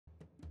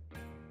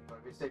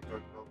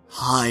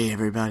Hi,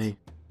 everybody.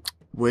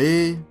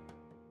 We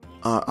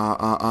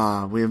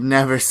have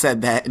never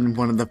said that in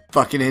one of the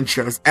fucking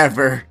intros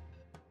ever.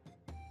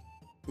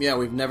 Yeah,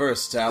 we've never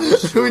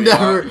established who We we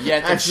never are.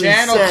 Yet the actually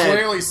channel said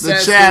clearly the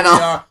says channel. who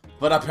we are,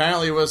 but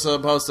apparently we're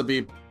supposed to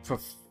be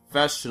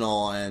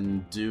professional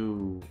and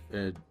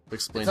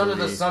explain It's to under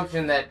me. the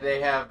assumption that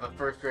they have a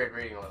first grade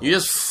reading level. You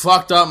just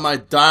fucked up my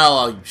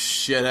dialogue, you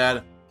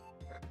shithead.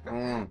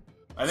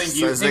 I think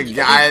you. Says the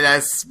guy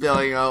that's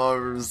spilling all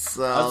over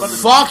himself.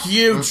 Fuck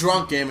you,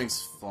 drunk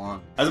gaming's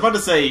fun. I was about to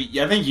say,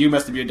 I think you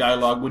messed up your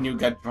dialogue when you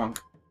got drunk.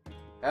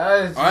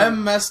 I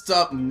messed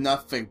up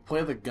nothing.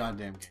 Play the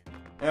goddamn game.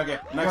 Okay,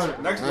 next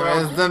There's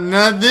round. the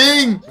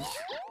nothing.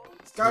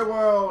 Sky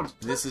World.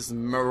 This is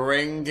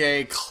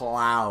Merengue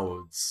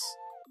Clouds.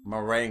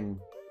 Meringue.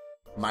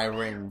 My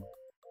ring.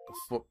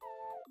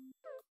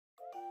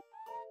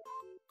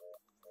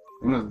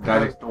 The guy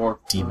next door.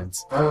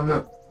 Demons. I don't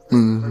know.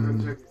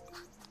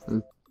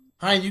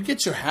 Hi, you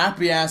get your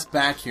happy ass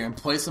back here and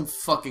play some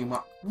fucking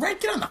Ray,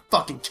 get on the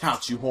fucking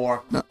couch, you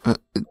whore. No,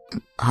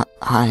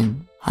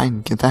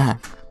 Hein, get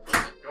back.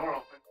 Door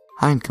open.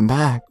 Hein, come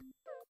back.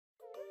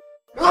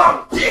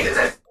 Oh,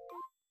 Jesus!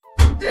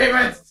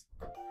 Damn it!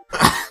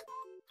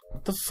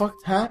 What the fuck,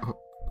 Hat?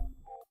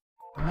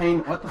 Hein,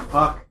 what the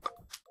fuck?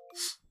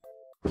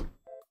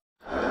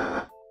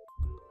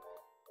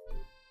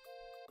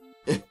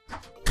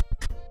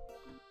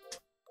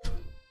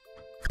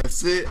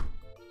 That's it.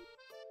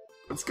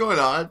 What's going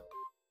on?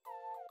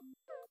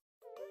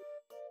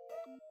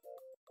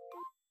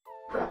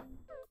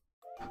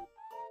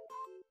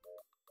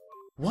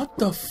 What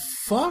the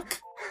fuck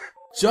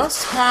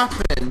just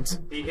happened?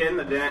 He hid in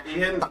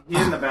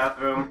the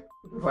bathroom.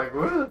 Like,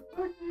 where the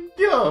fuck did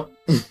you go?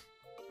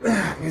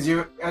 Because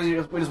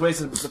we just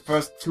wasted the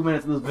first 2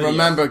 minutes of this video.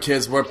 Remember,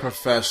 kids, we're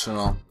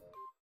professional.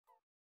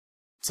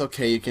 It's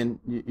okay. You can.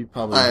 You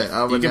probably.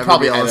 I would you can never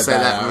probably be able to edit say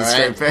that out, with a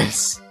right? straight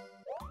face.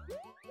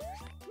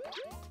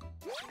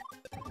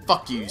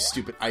 Fuck you, you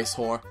stupid ice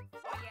whore.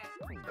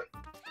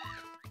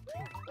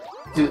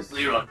 Do this,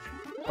 Leroy.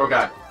 Oh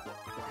god.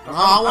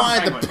 Oh, I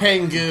wanted the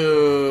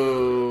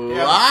Pengu.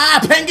 Yeah. Ah,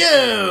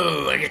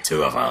 Pengu! I get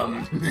 2 of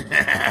them.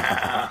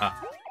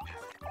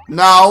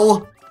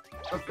 No,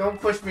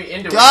 Don't push me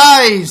into it.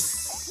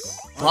 guys.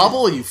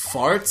 Bubble, you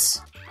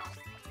farts.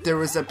 There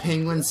was a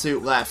penguin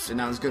suit left,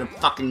 and I was gonna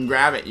fucking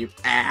grab it, you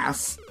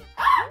ass.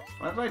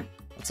 What if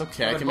It's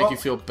okay. I can make you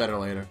feel better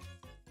later.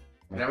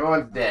 And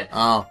everyone's dead.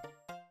 Oh.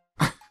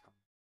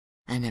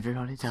 And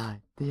everybody died.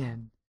 The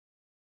end.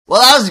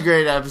 Well, that was a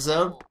great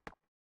episode.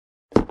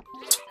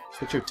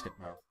 Shut your tit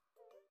mouth.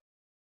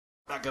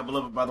 Back up a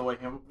little bit, by the way,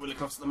 really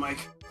close to the mic.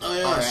 Oh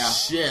yeah, Oh, yeah.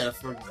 shit, I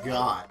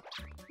forgot.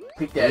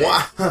 Peek that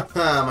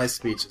Wow, my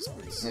speech is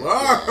pretty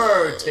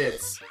slur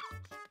tits.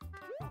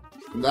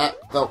 That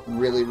felt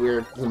really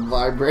weird and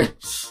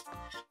vibrant.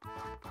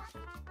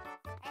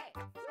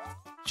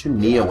 Get your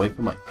knee away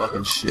from my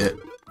fucking shit.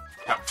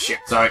 Oh, shit,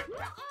 sorry.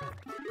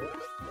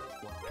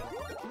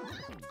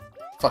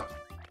 Fuck.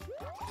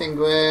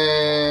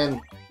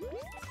 Penguin.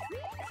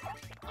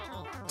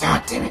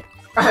 God damn it.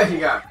 You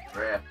got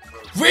red.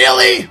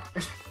 Really?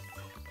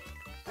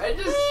 I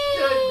just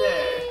stood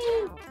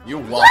there. You're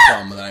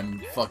welcome that I'm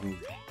fucking.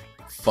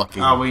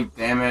 Oh, wait,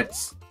 damn it.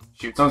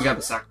 Shoot, someone's got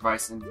the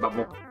sacrifice in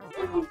bubble.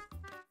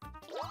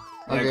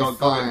 Okay, Yeah,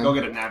 fine. go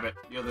get it, Nabbit.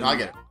 I'll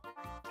get it.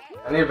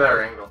 I need a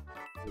better angle.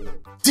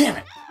 Damn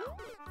it!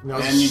 No,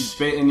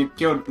 And you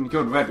killed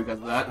Red because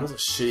of that. That was a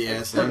shitty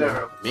ass Still thing.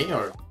 there. Me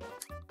or?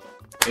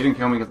 They didn't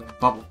kill me because of the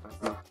bubble.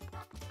 That's not-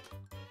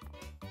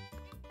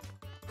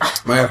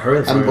 Might have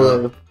heard I'm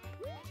blue.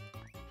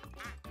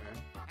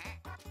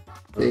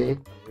 See?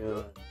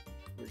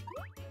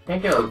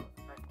 Can't kill him.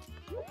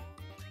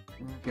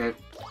 Okay.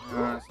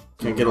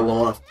 Can't get a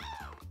low enough.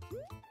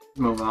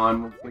 Move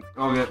on.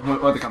 We'll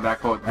have to come back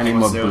for it. I need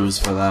more booze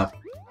for that.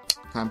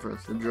 Time for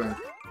us to drink.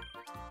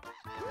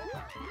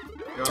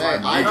 Go Hey,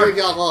 on. I drink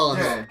alcohol.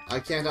 Yeah. I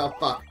can't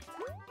outfuck.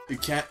 You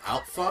can't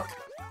outfuck?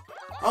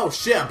 Oh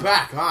shit, I'm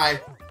back.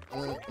 Hi.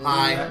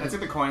 Hi. Let's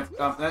hit the coins.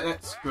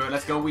 Screw it.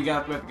 Let's go. We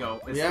have to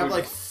go. You have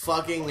like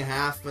fucking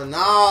half a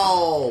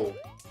no.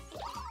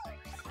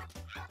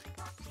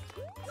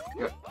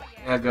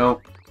 Yeah,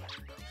 go.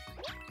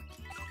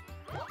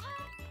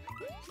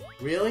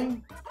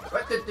 Really?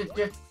 What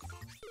the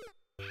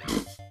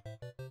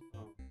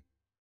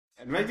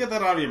And Red, get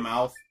that out of your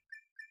mouth.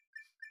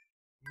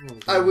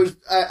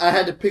 I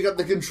had to pick up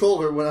the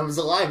controller when I was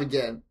alive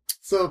again.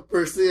 So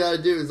first thing I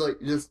do is like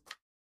just.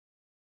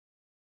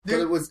 But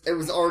it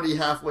was already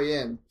halfway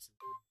in.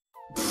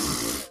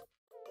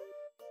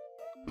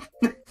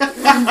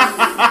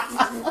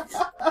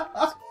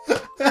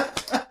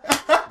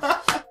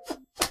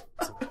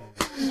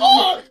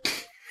 Oh,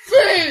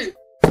 see!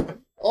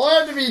 All I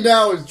have to be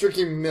now is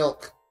drinking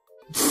milk.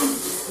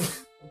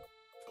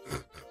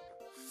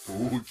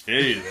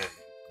 Okay then.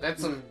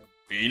 That's some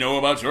You know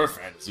about your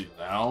fantasies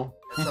now.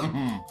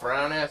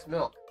 brown ass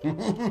milk.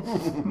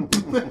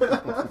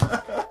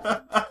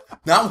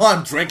 Not while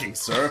I'm drinking,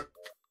 sir.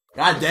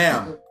 God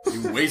damn.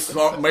 You waste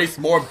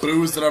more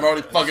booze than I've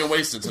already fucking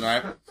wasted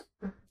tonight.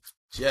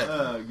 Shit.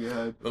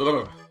 Oh,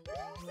 God.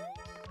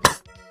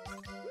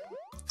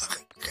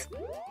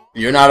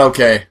 You're not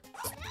okay.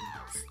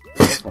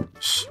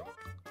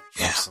 Yeah.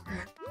 I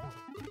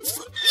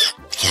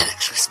can't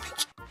actually speak.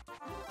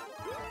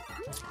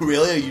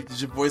 Really?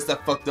 Did your voice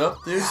that fucked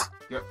up, dude? I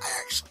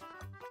actually.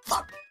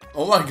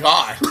 Oh my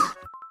god.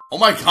 Oh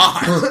my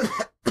god.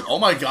 Oh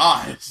my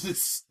god.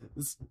 This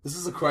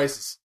is a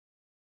crisis.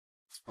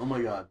 Oh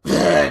my god.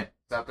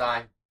 Stop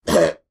dying.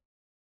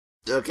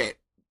 Okay,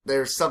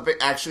 there's something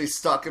actually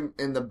stuck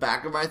in the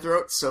back of my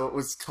throat, so it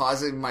was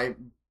causing my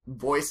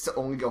voice to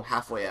only go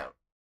halfway out.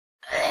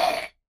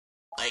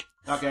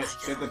 Okay,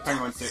 get the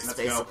penguin suit. Let's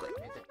go.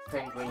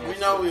 Basically. We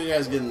know you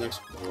guys get next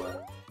one.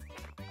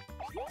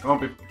 It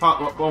won't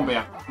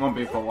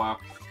be for a while.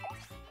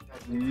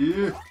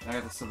 Yeah, I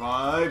got to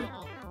survive.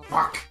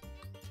 Fuck.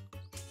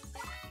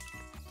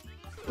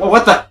 Whoa,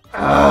 what the?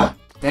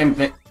 Damn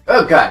thing.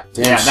 Oh god.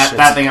 Damn Yeah, shit.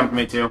 that thing up to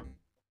me too.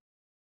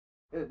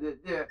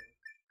 Yeah.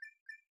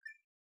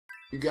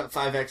 You got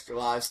 5 extra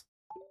lives.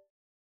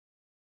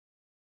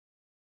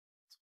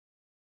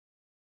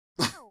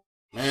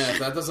 Man, if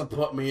that doesn't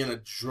put me in a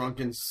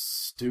drunken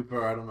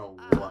stupor, I don't know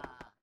what.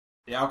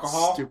 The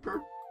alcohol?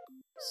 Stupor?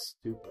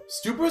 Stupor.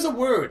 Stupor is a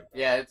word.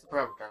 Yeah, it's a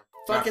proper term.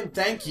 Fucking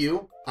thank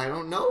you. I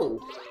don't know.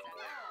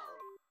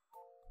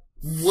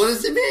 What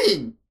does it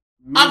mean?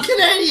 I'm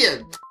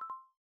Canadian!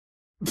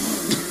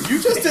 You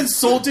just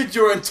insulted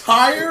your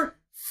entire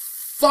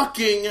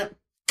fucking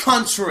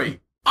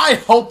country. I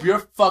hope you're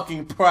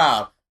fucking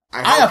proud.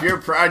 I hope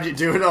you're proud you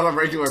do it on a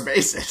regular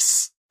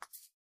basis.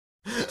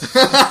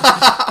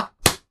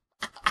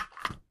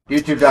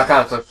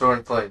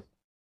 YouTube.com/storeandplays.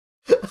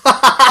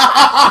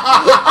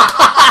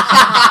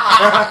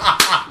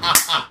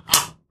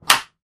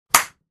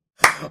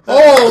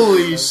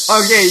 Holy shit.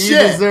 Okay, you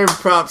deserve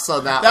props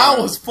on that That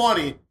one. was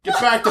funny. Get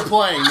back to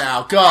playing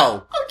now.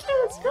 Go. Okay,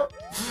 let's go.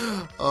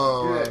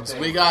 Oh, So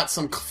we got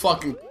some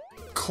fucking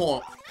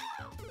corn.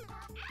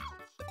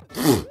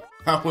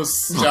 That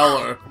was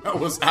stellar. That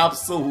was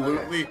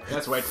absolutely.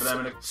 Let's wait for them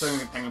in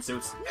the penguin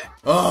suits.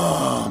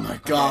 Oh my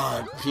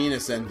god.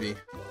 Penis envy.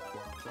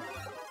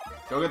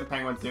 Go get the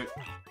penguin suit.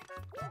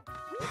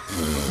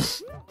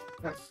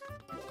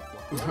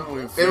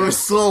 it was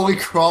slowly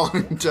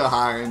crawling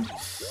behind.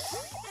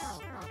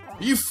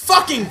 You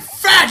fucking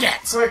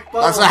faggot! Quick,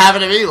 bubbles. That's what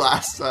happened to me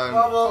last time.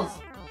 Bubbles.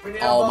 We need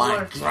a Oh my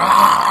bubbler.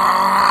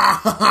 god.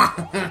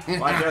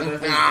 Watch out,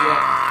 there's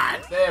yeah.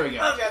 There we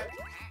go. Okay.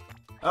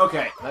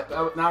 Okay,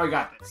 now we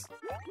got this.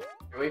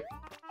 Do we?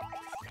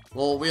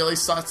 Well, we at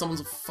least saw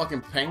someone's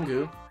fucking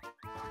pengu.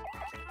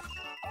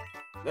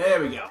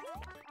 There we go.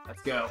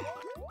 Let's go.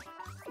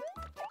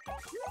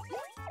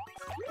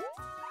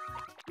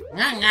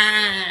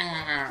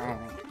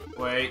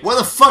 Wait. What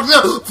the fuck?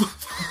 No!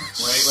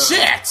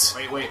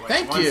 Shit! Wait.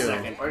 Thank One you.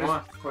 second.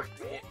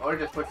 Or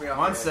just push me off.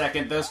 One the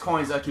second. Those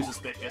coins are too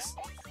suspicious.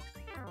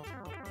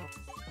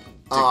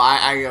 Oh,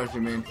 I get what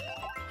you mean.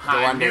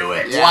 I wonder- knew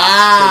it. Yeah,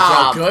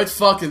 Wow, good job. good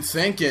fucking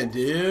thinking,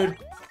 dude.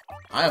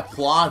 I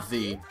applaud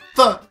thee.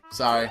 Fuck.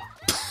 Sorry.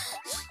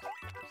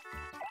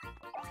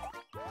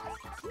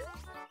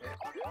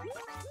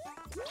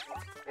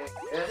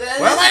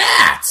 Where am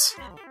I at?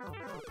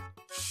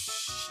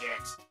 Shit.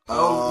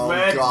 Oh,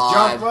 red God.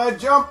 jump, red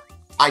jump.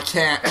 I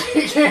can't.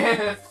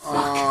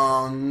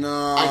 Oh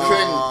no. I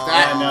couldn't.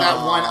 That, no.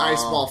 that one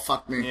ice ball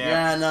fucked me.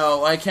 Yeah,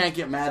 no, I can't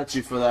get mad at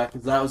you for that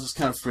because that was just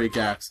kind of freak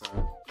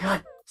accident.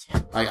 God.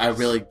 I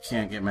really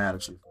can't get mad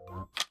at you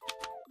for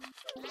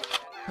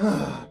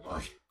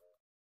Boy.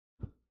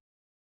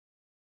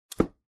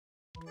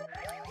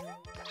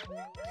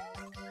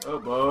 Oh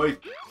boy. that.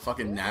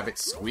 Fucking Nabbit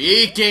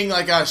squeaking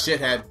like a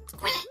shithead.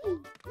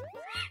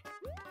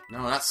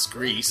 No, not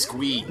squee.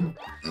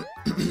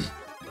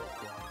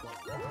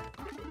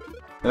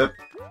 Get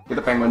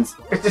the penguins.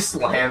 It just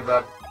lands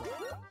up.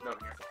 No,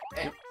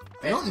 here.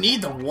 You don't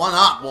need the one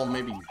up. Well,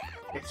 maybe.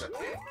 It's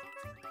okay.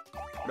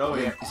 Go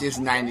here. He's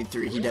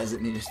 93. He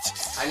doesn't need it.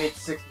 I need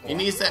 6 more. He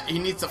needs that. He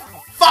needs to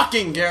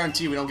fucking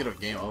guarantee we don't get a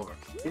game over.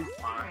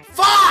 It's fine.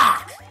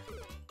 Fuck!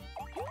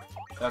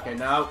 Okay,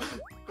 now.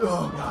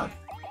 Oh god.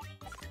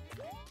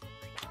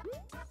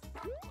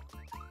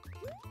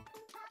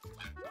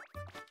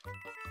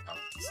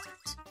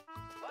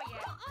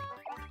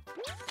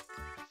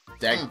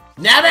 Dag.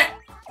 Nabbit!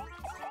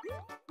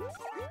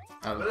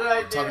 What did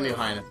I do? Talking to you,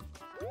 Heine.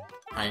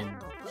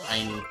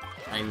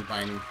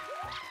 Heine.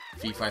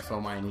 Fee, fi, fo,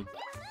 mine.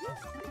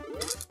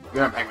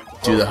 You're a penguin.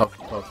 Do the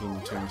hokey pokey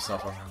and turn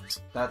yourself around.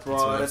 That's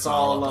what it's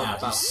all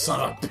about. You son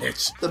of a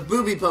bitch. The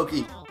booby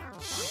pokey.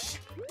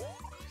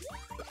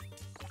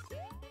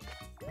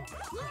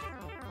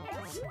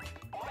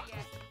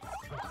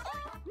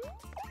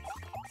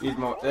 Need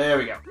more. There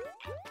we go.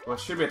 Well, it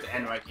should be at the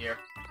end right here.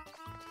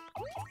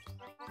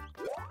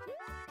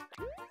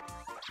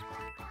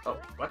 Oh,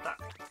 what the?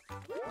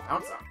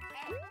 Bounce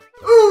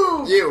on.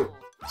 Ooh! You.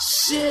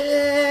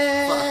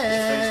 Shit!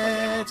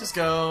 Fuck. Just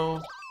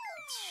go.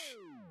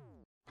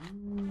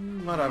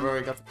 Whatever.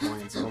 already got the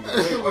coins. It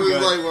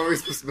was like, what were we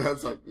supposed to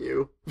bounce on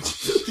you?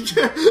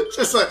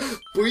 Just like,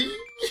 boing.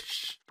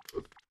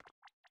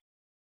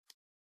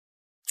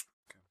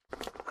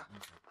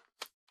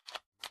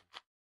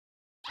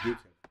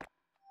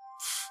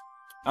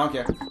 I don't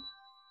care.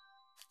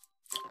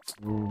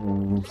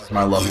 It's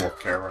my level of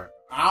care right.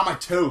 Ah, my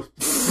tooth!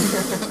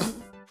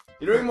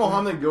 You're doing more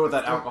harm than good with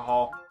that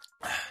alcohol.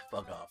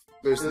 Fuck off.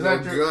 There's Is no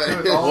that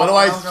good. true?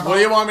 What do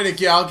you want me to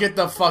get? I'll get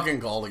the fucking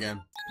gold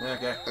again.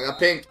 Okay. I got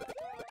pink.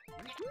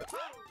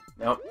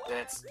 Nope.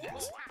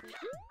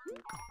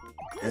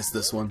 It's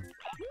this one.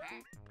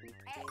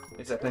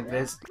 Yes, I think it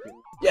is.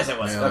 Yes, it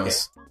was. Yeah, Okay.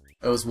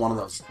 it was one of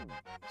those.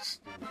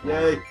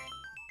 Yay.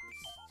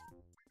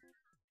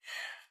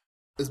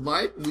 Is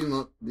my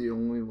Wiimote the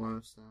only one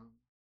of sound?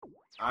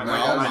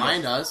 No,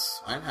 mine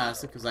does. Mine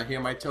has it because I hear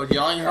my toad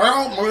yelling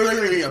 "Help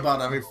me!"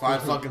 about every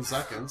 5 fucking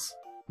seconds.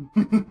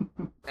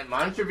 And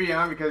mine should be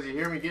on because you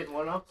hear me getting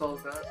one up all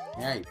the time.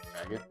 Yeah, you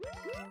faggot.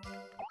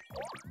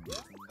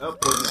 Oh,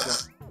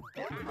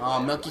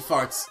 Oh, milky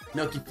farts.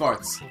 Milky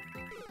farts.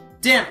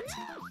 Damn it!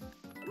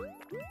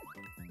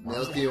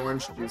 Milky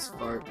orange juice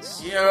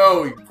farts.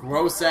 Yo, you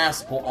gross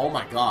ass. Oh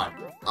my god.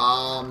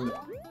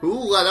 Who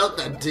let out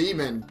the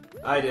demon?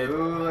 I did.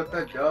 Ooh, let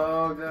the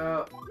dogs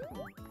out.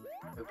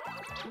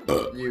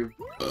 You.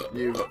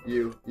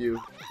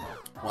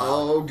 Wow.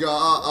 Oh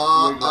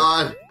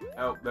god.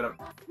 Oh, better.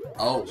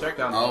 Oh. Check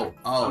down Oh. there.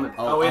 Oh.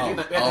 Oh, we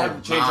have to have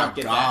the chain my shot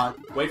get god.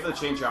 that. Wait for the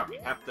chain shot. You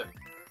have to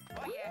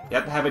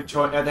have it. You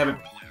have to have it.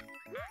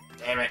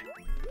 Damn it.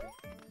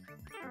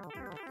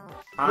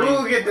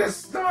 We'll get this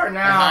star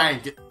now.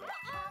 Behind. Get...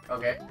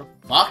 Okay.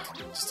 Fuck?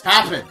 Just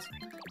happened.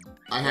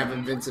 I have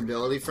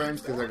invincibility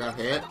frames because I got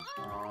hit.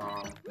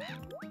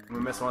 We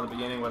missed one at the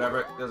beginning.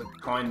 Whatever. There's a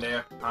coin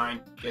there.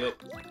 Fine. Get it.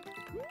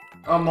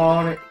 I'm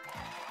on it.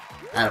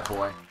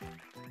 Attaboy.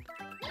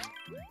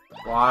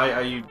 Why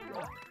are you?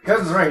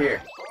 Because it's right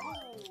here.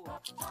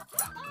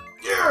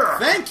 Yeah.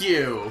 Thank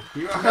you.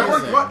 You're That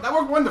amazing. worked. That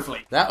worked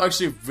wonderfully. That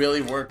actually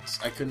really worked.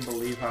 I couldn't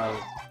believe how.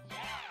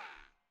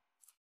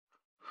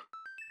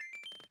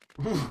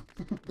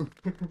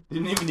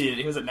 Didn't even need it.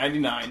 He was at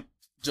 99.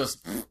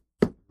 Just.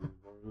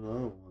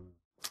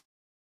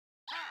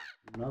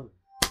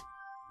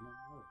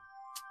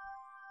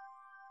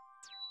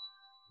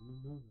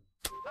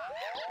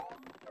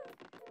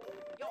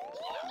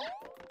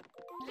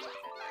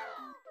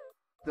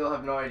 Still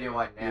have no idea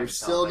why now. You're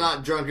still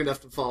not drunk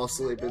enough to fall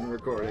asleep in the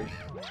recording.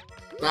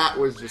 That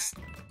was just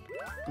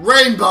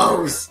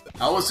rainbows.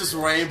 That was just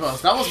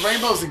rainbows. That was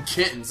rainbows and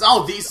kittens.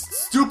 Oh, these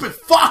stupid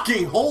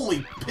fucking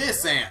holy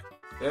piss ant.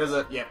 There's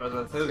a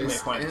gonna be a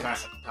coin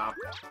trash at the top.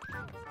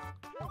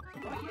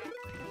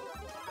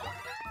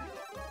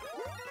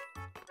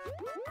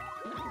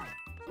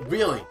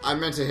 Really? I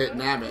meant to hit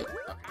Nabbit.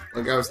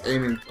 Like I was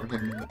aiming for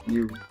him.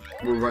 You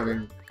were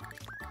running.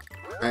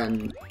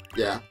 And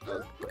yeah.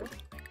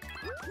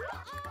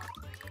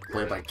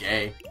 Played by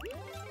gay.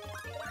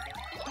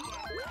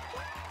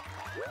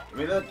 Give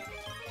me the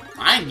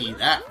I need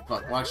that.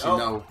 Fuck. Well, actually, Oh.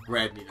 no.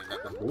 Brad needed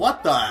that.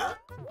 What the?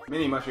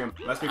 mini mushroom.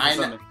 Must be for I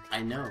know. something.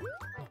 I know.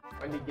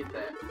 When you get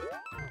that.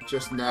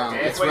 Just now.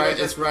 Okay, it's wait, right. wait,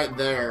 It's right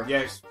there.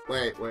 Yes.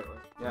 Wait.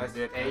 Yeah, I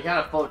see it. Hey, you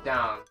gotta float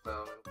down,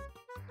 so.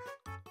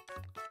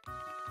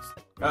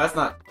 Oh, that's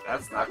not.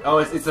 Oh,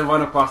 it's the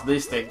one across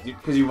these things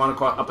because you want to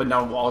go up and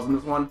down walls in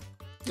this one.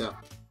 Yeah.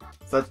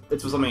 So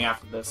it's for something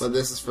after this. But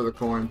this is for the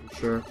coin, for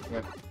sure.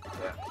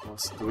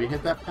 Do we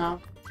hit that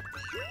pound?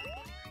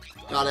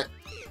 Got it.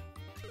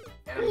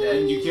 And I'm dead.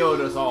 And you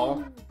killed us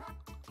all.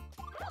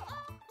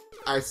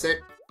 I say.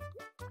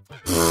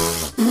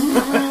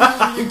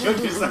 You killed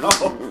yourself.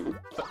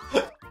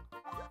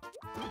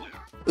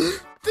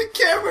 The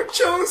camera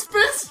chose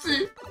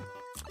Fisty.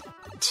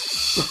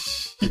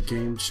 The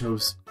game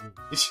chose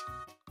me.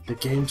 The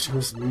game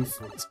chose me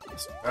for its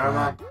best.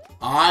 Uh-huh.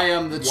 I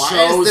am the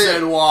Why is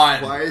chosen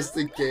one. Why is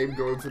the game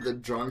going for the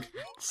drunk?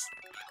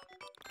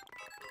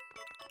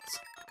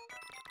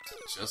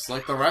 Just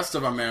like the rest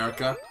of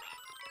America.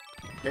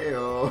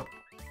 Heyo.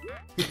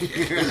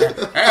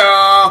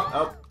 Hello.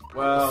 Oh,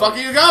 well. Fuck are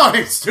you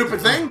going,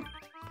 stupid thing?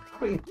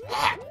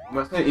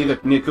 Must either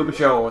need a Koopa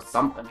Show or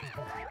something.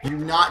 You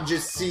not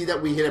just see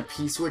that we hit a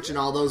P switch and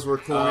all those were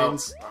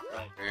coins?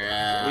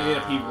 Yeah. We need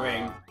a P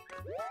ring.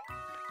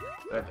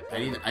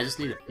 I just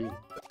need a P.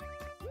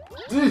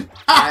 Dude,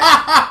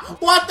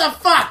 What the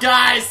fuck,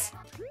 guys?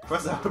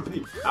 what's that would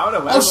be? I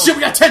don't know. Oh shit,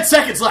 we got 10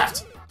 seconds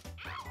left.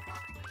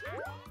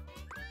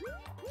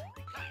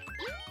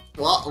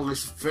 Well, at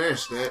least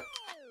finished it.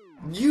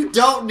 You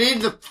don't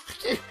need the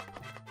fucking...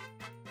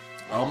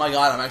 Oh my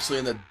god, I'm actually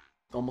in the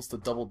almost a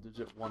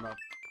double-digit one-up.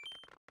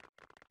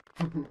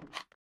 Yep,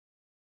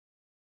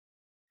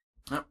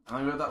 I'm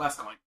gonna go with that last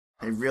coin.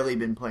 I've really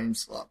been playing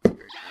sloppy right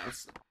now.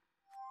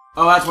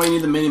 Oh, that's why you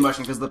need the mini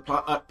mushroom because the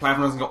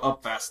platform doesn't go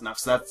up fast enough.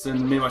 So that's the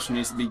mini mushroom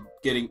needs to be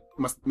getting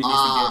needs to get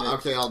it.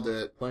 Okay, I'll do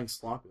it. Playing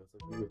sloppy. That's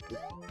like weird.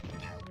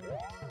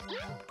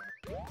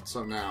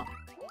 So now.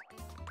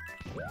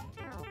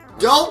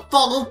 Don't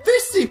follow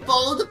Fisty!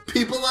 Follow the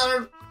people that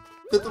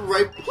are at the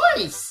right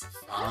place.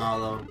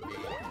 Follow me.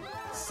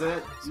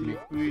 Set you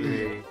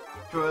free.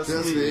 Trust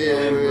Just me, me,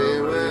 and we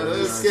we'll will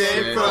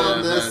escape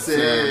from the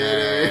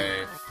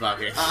city.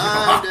 Fucking.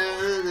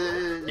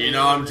 Under You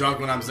know I'm drunk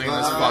when I'm singing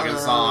this fucking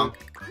song.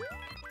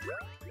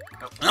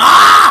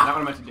 Ah! Not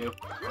what I meant to do.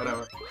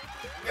 Whatever.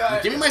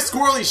 Give me my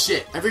squirrely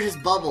shit. Every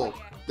just bubble.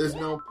 There's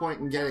no point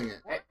in getting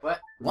it. Hey, what?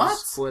 What?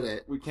 Just quit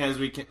it. We can,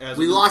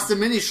 We lost the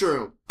mini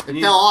shroom. It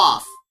need- fell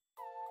off.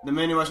 the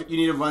mini rush. You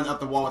need to run up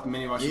the wall with the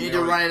mini rush. You need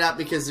to run it up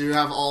because you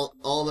have all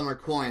of them are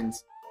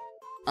coins.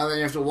 And then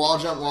you have to wall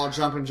jump,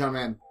 and jump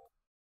in.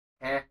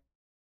 Eh.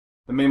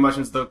 The mini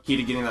mushroom's the key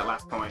to getting that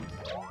last coin.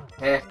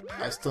 Eh.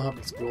 I still have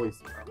my squirrely.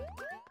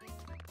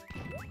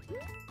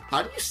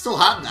 How do you still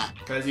have that?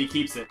 Because he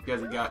keeps it.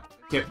 Because he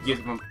gives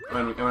it from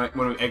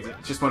when we exit.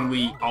 It's just when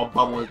we all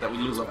bubble it that we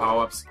lose our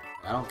power ups.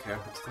 I don't care.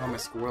 I still have my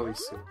squirrely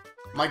suit.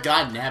 My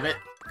god, nabbit.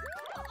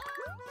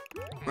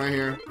 Right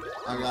here.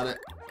 I got it.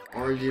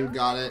 Or you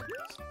got it.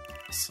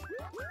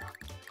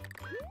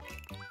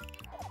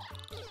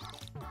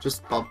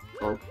 Just bump.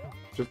 Oh.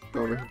 Just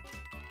over here.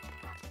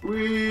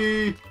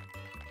 Whee!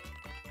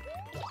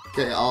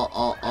 Okay,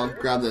 I'll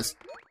grab this.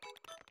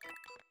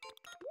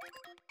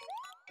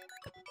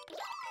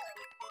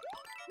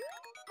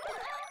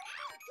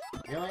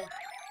 Really?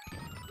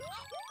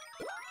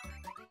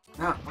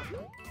 No.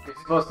 You're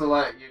supposed to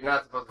let. You're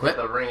not supposed to Quit.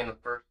 put the ring in the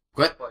first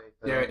Quit. place.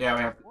 Yeah,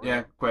 we have to.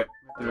 Yeah, quit.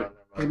 No, Do it. never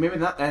Hey, mind. maybe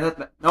not.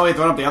 No, wait,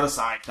 throw it up the other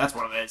side. That's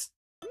what it is.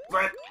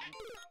 Quit.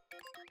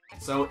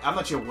 So I'm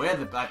not sure where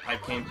the black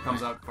pipe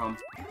comes out from.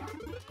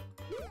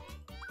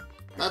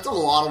 That's a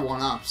lot of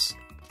one-ups.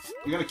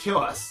 You're gonna kill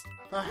us.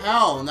 The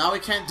hell? Now we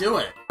can't do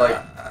it. Like,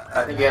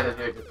 I think you have to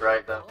do it just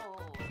right though.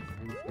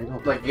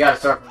 Like, you gotta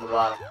start from the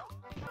bottom.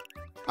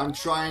 I'm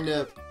trying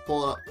to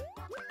pull up.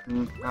 I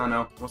don't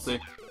know. We'll see.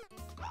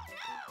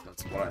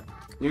 That's what.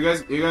 You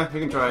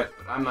can try it.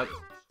 I'm like,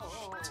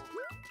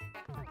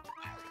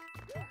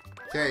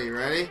 Okay, you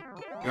ready?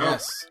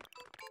 Yes.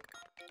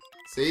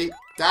 See?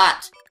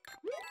 That!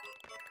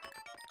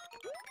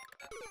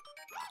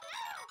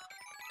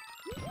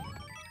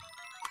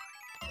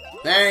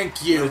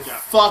 Thank you, Good job.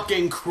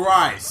 fucking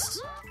Christ.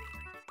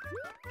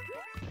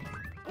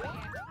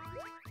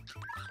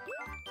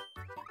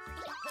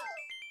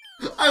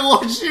 I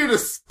want you to I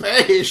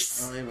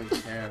space! don't even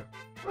care.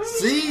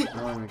 See? I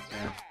don't even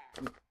care.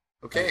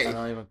 I Okay.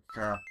 don't even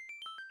care.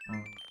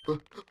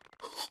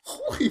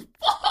 Holy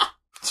fuck!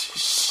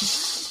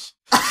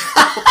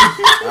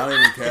 I don't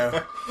even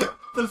care.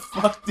 the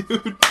fuck,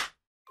 dude?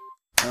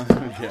 I don't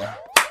even care.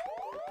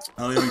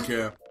 I don't even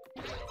care.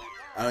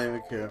 I don't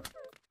even care.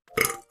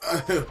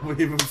 I don't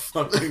even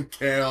fucking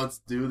care. Let's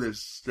do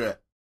this shit.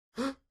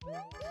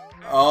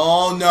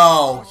 Oh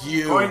no,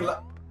 you Coin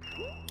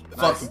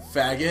fucking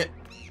faggot.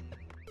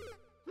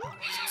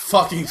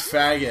 Fucking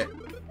faggot.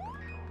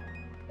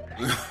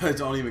 I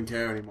don't even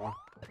care anymore.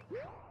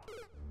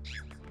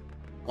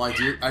 Well,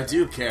 I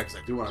do care because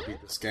I do want to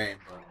beat this game,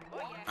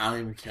 but I don't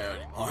even care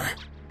anymore.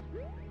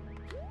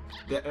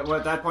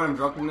 At that point, I'm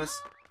drunkenness.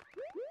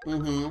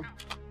 Mm-hmm.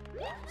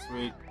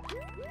 Sweet.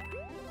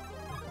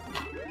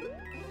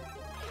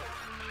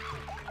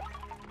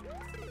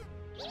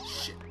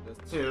 Shit. There's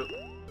two.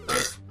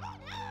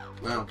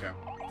 I don't care.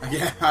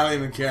 Yeah, I don't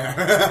even care.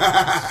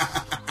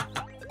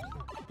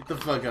 Get the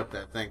fuck up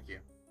there, thank you.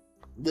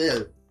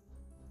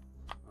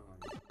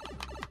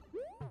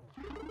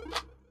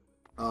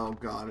 Oh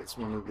god, it's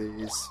one of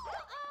these.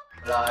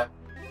 Live.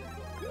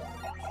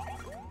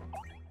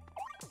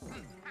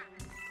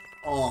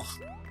 Oh,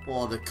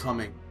 oh, they're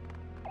coming.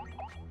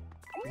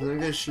 Is there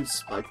gonna shoot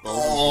spike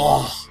balls?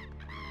 Oh,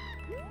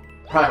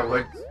 Probably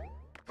would.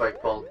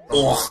 Spike bolt.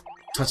 oh,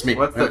 touch me.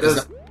 What's Is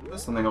that-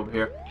 there's something over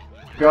here.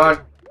 Gone.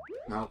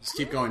 No. Just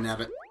keep going,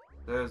 Nabbit.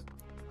 There's.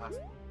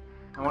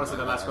 I want to say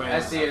the last coin. I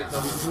see it.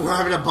 We're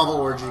having a bubble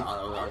orgy.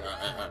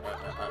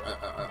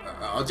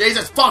 Oh,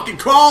 Jesus fucking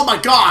Christ! Oh my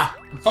god!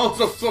 Oh,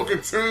 the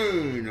fucking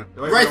tune!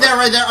 Right there,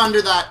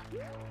 under that.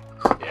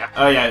 Yeah.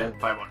 Oh yeah, there's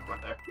probably one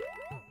right there.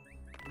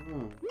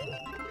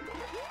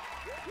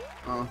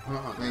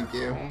 Uh-huh. Thank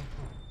you.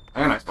 I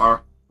got a nice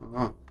bar.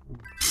 Uh-huh.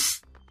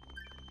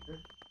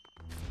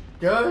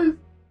 Guys,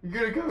 you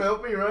gonna come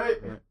help me, right?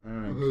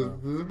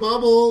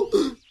 Bubble.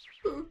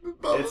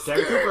 Bubble. It's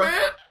Terry Cooper.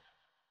 I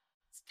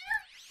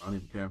don't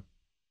even care.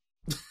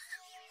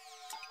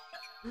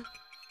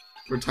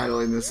 We're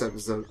titling this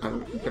episode. I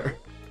don't care.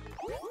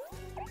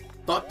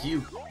 Fuck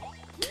you,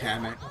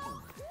 Kamek.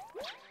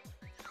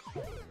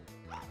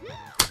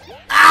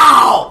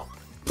 Ow!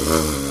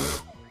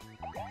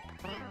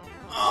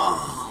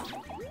 Oh,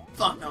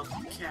 fuck no,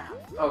 cat.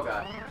 Oh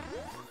god.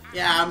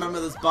 Yeah, I remember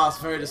this boss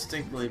very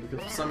distinctly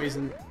because for some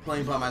reason,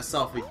 playing by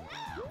myself, he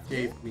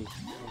gave me.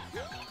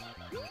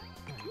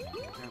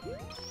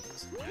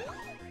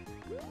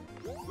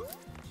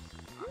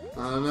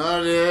 I don't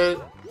know,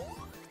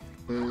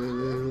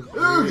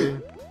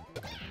 dude.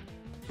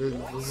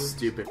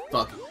 Stupid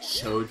fucking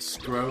chode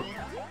scrote.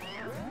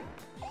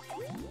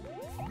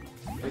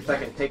 At least I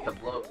can take the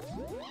blow.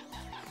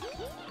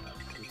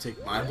 You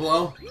take my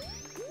blow?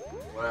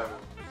 Whatever.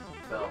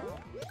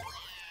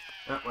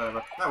 fell.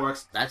 Whatever. That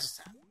works. That just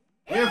happened.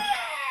 Yeah.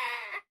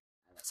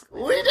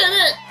 We did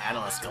it!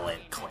 That'll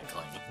escalate. Clink,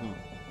 clink.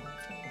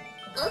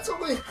 That's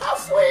only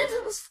halfway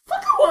to this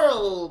fucking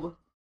world!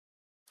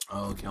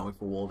 Oh, can't wait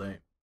for World 8.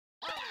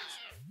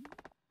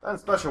 Then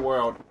Special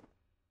World.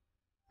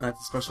 That's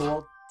a special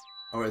world?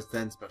 Or is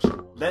then special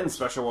world? Then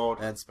Special World.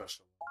 Then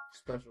special.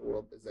 Special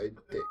world is a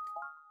dick.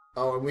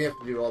 Oh, and we have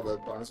to do all the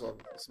bonus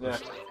levels. Yeah.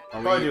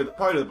 Are Probably we- do the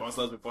bonus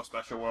levels before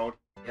Special World.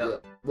 Yeah.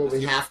 Well,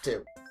 we have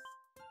to.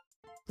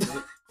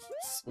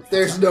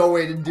 There's no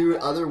way to do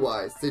it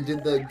otherwise. They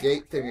did the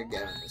gate thing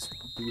again in this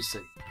Do you see?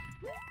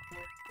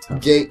 one.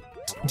 Gate.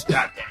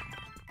 God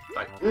damn.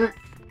 Like,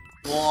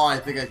 Oh, I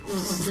think I.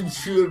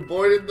 You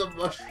avoided the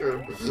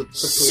mushroom.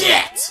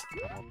 Shit!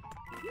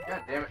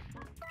 God damn it.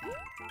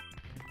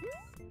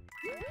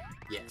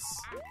 Yes.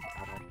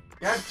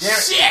 God damn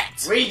it.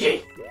 Shit!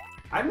 Luigi!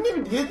 I didn't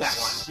even get that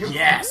one. You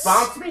Yes.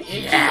 bounced me into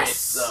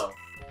Yes. it, though.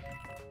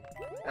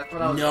 That's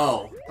what I was,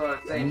 No. that's what I was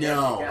saying.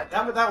 No. Yeah,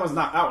 That one was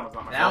not my that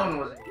fault. one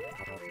was.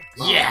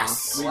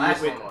 Yes! The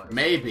last we- one was.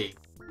 Maybe.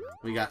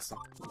 We got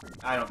something.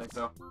 I don't think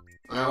so.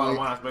 We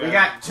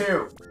got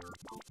 2.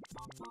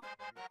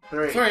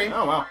 3. 3.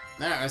 Oh, wow.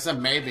 There, I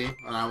said maybe,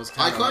 and I was I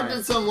kind of.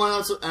 collected someone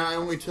else, and I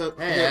only took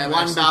Hey, I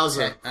one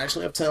Bowser. I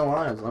actually have 10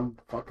 lives. I'm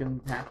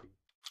fucking happy.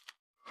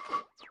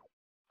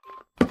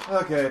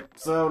 Okay,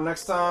 so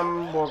next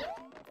time we'll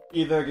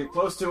either get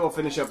close to or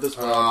finish up this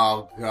world.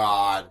 Oh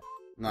god.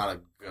 Not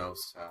a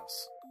ghost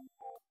house.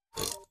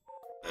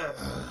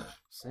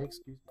 Say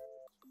excuse me.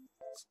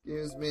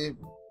 Excuse me,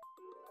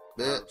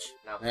 bitch.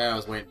 No. Yeah, I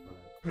was waiting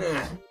for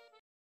that.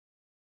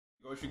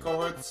 Ghost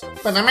cohorts. I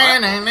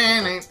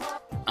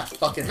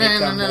fucking hate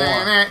them more.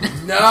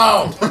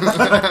 No!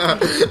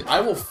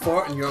 I will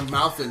fart in your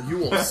mouth and you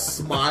will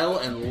smile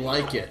and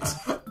like it.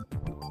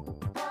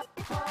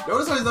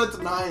 Notice how he's not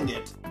denying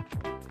it.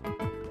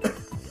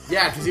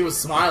 Yeah, because he was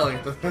smiling.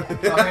 Oh, hey, look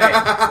at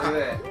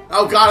that.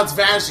 Oh god, it's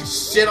vanishing.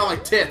 Shit on my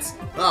tits.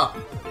 Oh.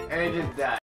 And he just died.